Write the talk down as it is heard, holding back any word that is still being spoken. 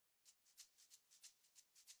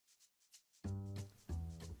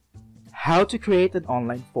How to create an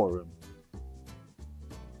online forum.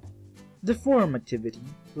 The forum activity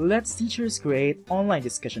lets teachers create online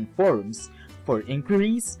discussion forums for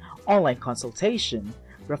inquiries, online consultation,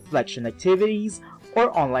 reflection activities,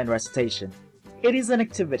 or online recitation. It is an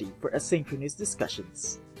activity for asynchronous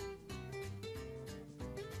discussions.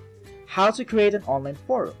 How to create an online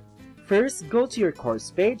forum. First, go to your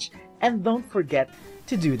course page and don't forget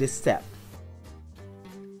to do this step.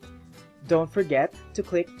 Don't forget to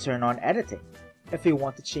click Turn on Editing. If you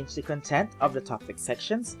want to change the content of the topic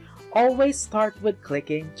sections, always start with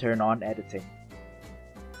clicking Turn on Editing.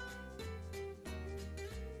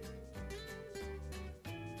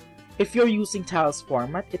 If you're using tiles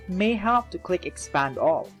format, it may help to click Expand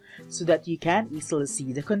All so that you can easily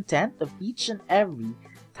see the content of each and every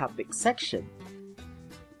topic section.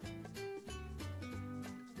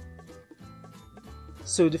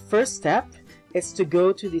 So the first step is to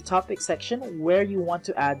go to the topic section where you want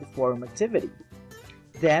to add the forum activity.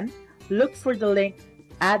 Then, look for the link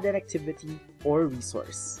Add an Activity or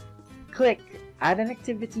Resource. Click Add an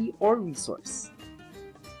Activity or Resource.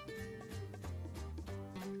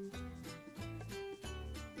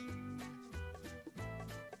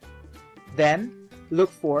 Then,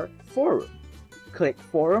 look for Forum. Click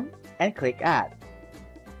Forum and click Add.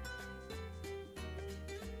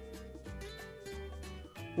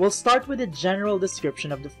 We'll start with a general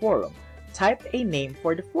description of the forum. Type a name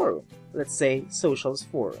for the forum. Let's say Socials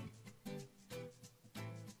Forum.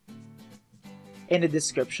 In the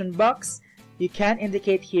description box, you can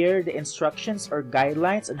indicate here the instructions or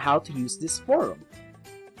guidelines on how to use this forum.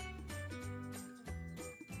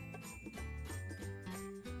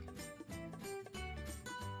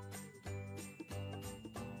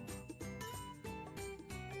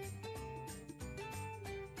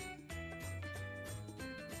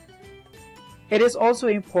 It is also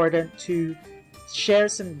important to share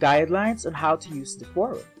some guidelines on how to use the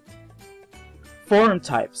forum. Forum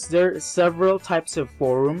types. There are several types of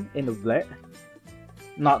forum in UVLe,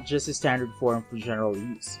 not just a standard forum for general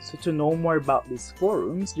use. So to know more about these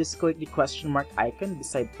forums, just click the question mark icon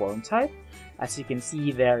beside forum type. As you can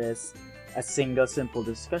see, there is a single simple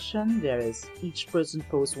discussion, there is each person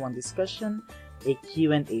posts one discussion, a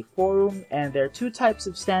Q&A forum, and there are two types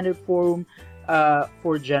of standard forum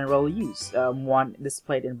for general use. One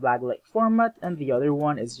displayed in black-like format and the other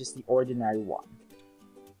one is just the ordinary one.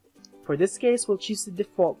 For this case, we'll choose the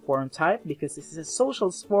default forum type because this is a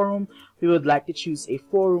socials forum. We would like to choose a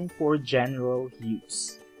forum for general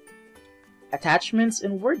use. Attachments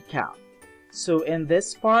and word count. So in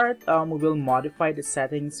this part, we will modify the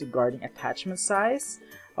settings regarding attachment size,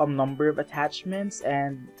 number of attachments,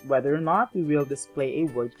 and whether or not we will display a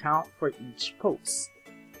word count for each post.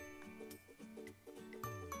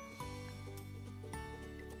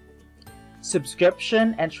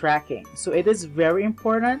 Subscription and tracking. So it is very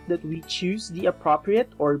important that we choose the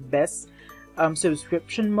appropriate or best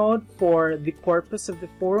subscription mode for the purpose of the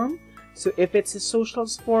forum. So if it's a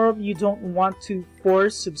socials forum, you don't want to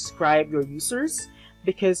force subscribe your users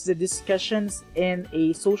because the discussions in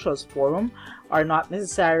a socials forum are not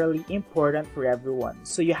necessarily important for everyone.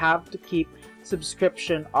 So you have to keep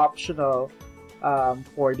subscription optional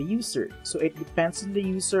for the user. So it depends on the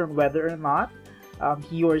user on whether or not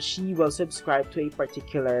he or she will subscribe to a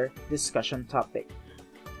particular discussion topic.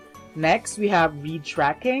 Next, we have read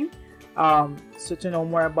tracking. So to know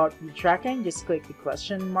more about read tracking, just click the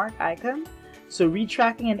question mark icon. So read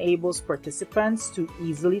tracking enables participants to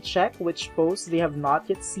easily check which posts they have not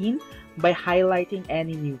yet seen by highlighting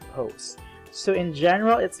any new posts. So in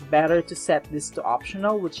general, it's better to set this to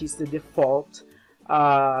optional, which is the default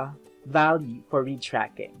value for read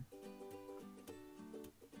tracking.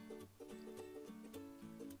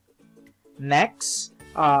 Next,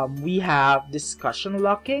 we have discussion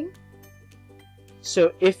locking.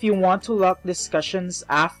 So if you want to lock discussions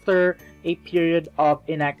after a period of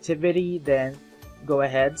inactivity, then go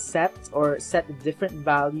ahead, set a different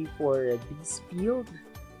value for this field.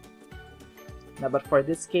 Now, but for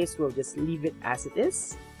this case, we'll just leave it as it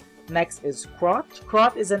is. Next is CROT.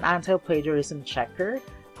 CROT is an anti-plagiarism checker.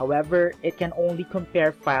 However, it can only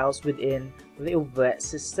compare files within the UVLe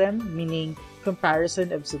system, meaning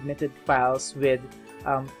comparison of submitted files with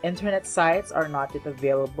internet sites are not yet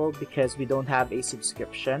available because we don't have a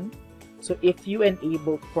subscription. So if you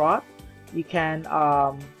enable CROT, you can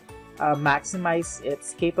maximize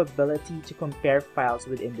its capability to compare files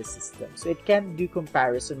within the system. So it can do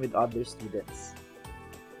comparison with other students.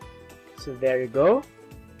 So there you go.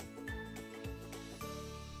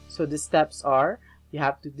 So the steps are, you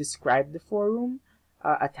have to describe the forum,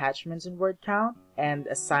 attachments and word count, and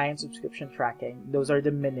assign subscription tracking. Those are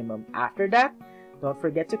the minimum. After that, Don't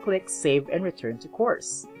forget to click Save and Return to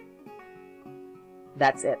Course.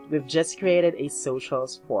 That's it. We've just created a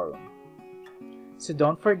socials forum. So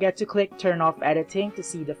don't forget to click Turn Off Editing to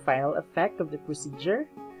see the final effect of the procedure.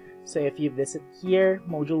 So if you visit here,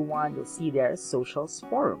 Module 1, you'll see there Socials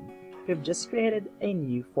Forum. We've just created a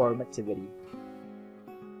new forum activity.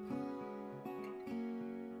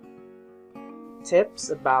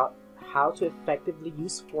 Tips about how to effectively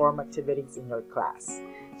use forum activities in your class.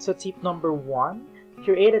 So tip number 1,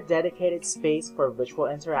 create a dedicated space for virtual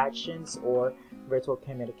interactions or virtual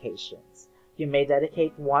communications. You may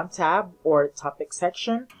dedicate one tab or topic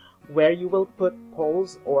section where you will put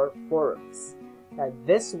polls or forums. Now,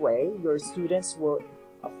 this way, your students will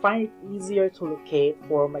find it easier to locate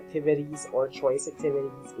forum activities or choice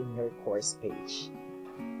activities in your course page.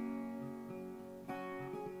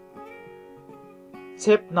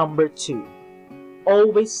 Tip number 2,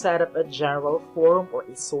 always set up a general forum or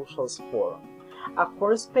a socials forum. A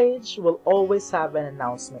course page will always have an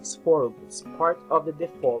announcements forum. It's part of the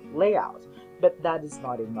default layout, but that is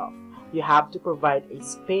not enough. You have to provide a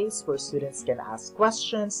space where students can ask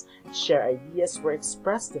questions, share ideas, or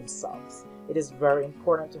express themselves. It is very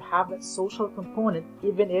important to have that social component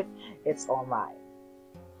even if it's online.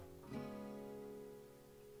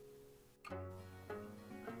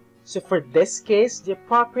 So for this case, the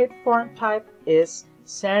appropriate forum type is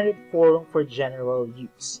standard forum for general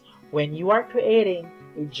use. When you are creating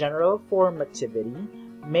a general forum activity,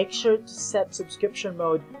 make sure to set subscription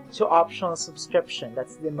mode to optional subscription.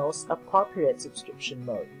 That's the most appropriate subscription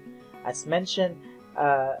mode. As mentioned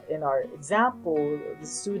in our example, the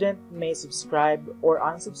student may subscribe or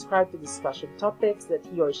unsubscribe to discussion topics that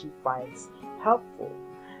he or she finds helpful.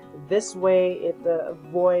 This way, it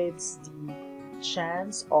avoids the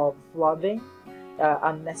chance of flooding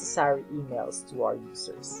unnecessary emails to our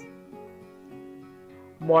users.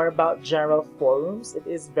 More about general forums. It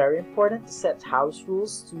is very important to set house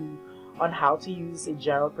rules on how to use a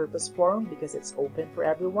general purpose forum because it's open for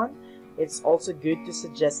everyone. It's also good to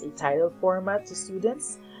suggest a title format to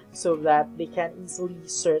students so that they can easily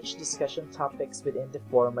search discussion topics within the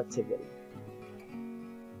forum activity.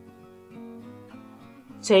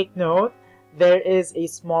 Take note, there is a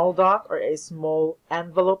small dot or a small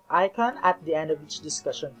envelope icon at the end of each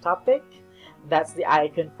discussion topic. That's the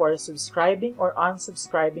icon for subscribing or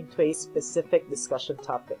unsubscribing to a specific discussion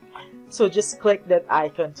topic. So just click that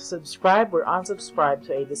icon to subscribe or unsubscribe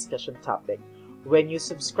to a discussion topic. When you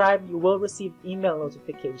subscribe, you will receive email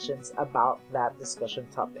notifications about that discussion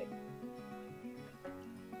topic.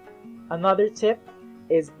 Another tip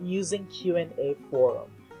is using Q&A forum.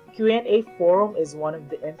 Q&A forum is one of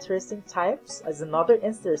the interesting types, as another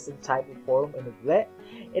interesting type of forum in UVLe.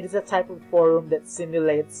 It is a type of forum that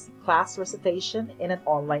simulates class recitation in an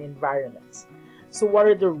online environment. So what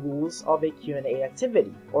are the rules of a Q&A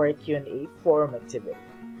activity or a Q&A forum activity?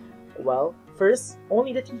 Well, first,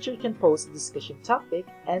 only the teacher can post a discussion topic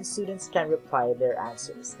and students can reply their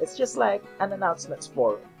answers. It's just like an announcements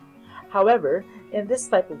forum. However, in this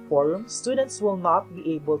type of forum, students will not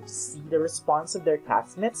be able to see the response of their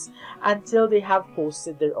classmates until they have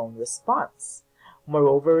posted their own response.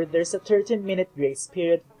 Moreover, there's a 13-minute grace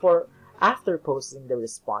period after posting the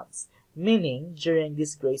response, meaning during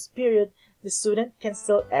this grace period, the student can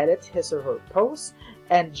still edit his or her post,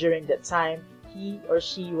 and during that time, he or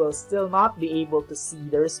she will still not be able to see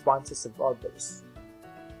the responses of others.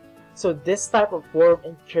 So this type of forum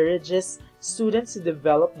encourages students to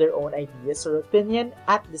develop their own ideas or opinion.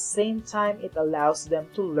 At the same time, it allows them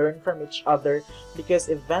to learn from each other because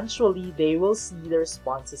eventually they will see the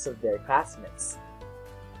responses of their classmates.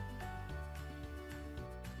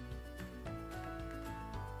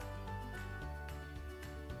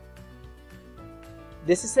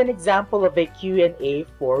 This is an example of a Q&A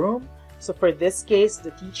forum. So for this case,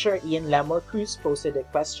 the teacher Ian Lemor Cruz posted a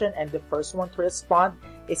question and the first one to respond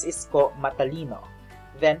is Isko Matalino.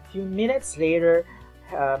 Then a few minutes later,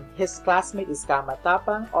 his classmate Iska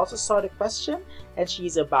Matapang also saw the question and she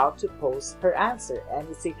is about to post her answer. And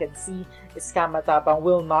as you can see, Iska Matapang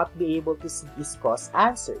will not be able to see Isko's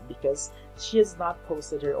answer because she has not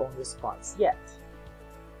posted her own response yet.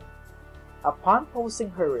 Upon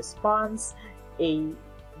posting her response, a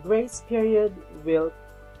grace period will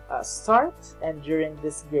start, and during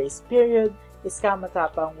this grace period, Iska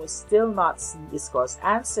Matapang will still not see Isko's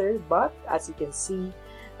answer, but as you can see,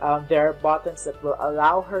 there are buttons that will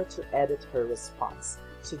allow her to edit her response.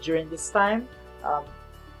 So during this time,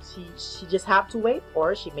 she just have to wait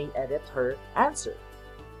or she may edit her answer.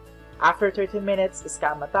 After 30 minutes,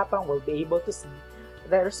 Iska Matapang will be able to see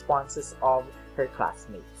the responses of her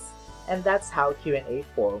classmates. And that's how Q&A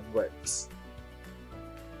forum works.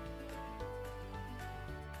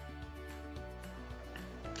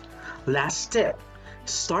 Last tip,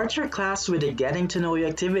 start your class with a getting to know you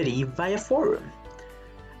activity via forum.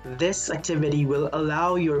 This activity will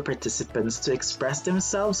allow your participants to express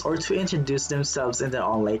themselves or to introduce themselves in the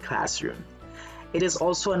online classroom. It is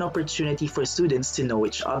also an opportunity for students to know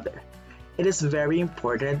each other. It is very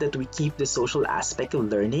important that we keep the social aspect of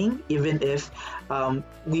learning, even if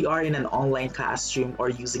we are in an online classroom or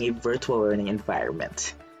using a virtual learning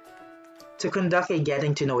environment. To conduct a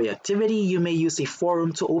getting to know you activity, you may use a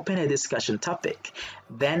forum to open a discussion topic.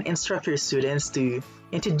 Then instruct your students to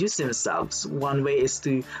introduce themselves. One way is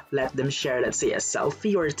to let them share, let's say, a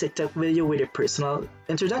selfie or a TikTok video with a personal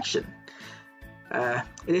introduction.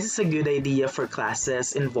 This is a good idea for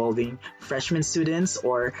classes involving freshman students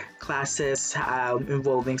or classes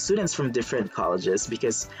involving students from different colleges,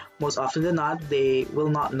 because most often than not, they will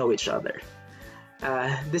not know each other.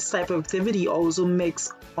 This type of activity also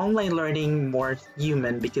makes online learning more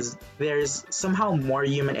human, because there's somehow more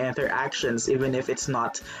human interactions even if it's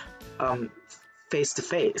not face to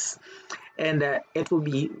face. And it will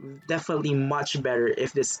be definitely much better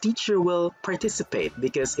if this teacher will participate,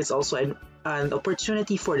 because it's also an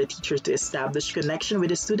opportunity for the teacher to establish connection with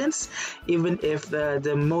the students, even if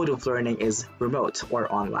the mode of learning is remote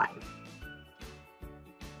or online.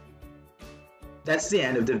 That's the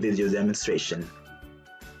end of the video demonstration.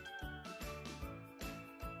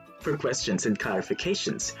 For questions and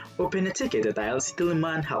clarifications, open a ticket at UP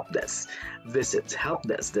Diliman helpdesk. Visit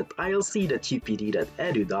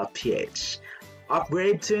helpdesk.ilc.upd.edu.ph.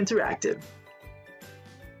 Upgrade to interactive.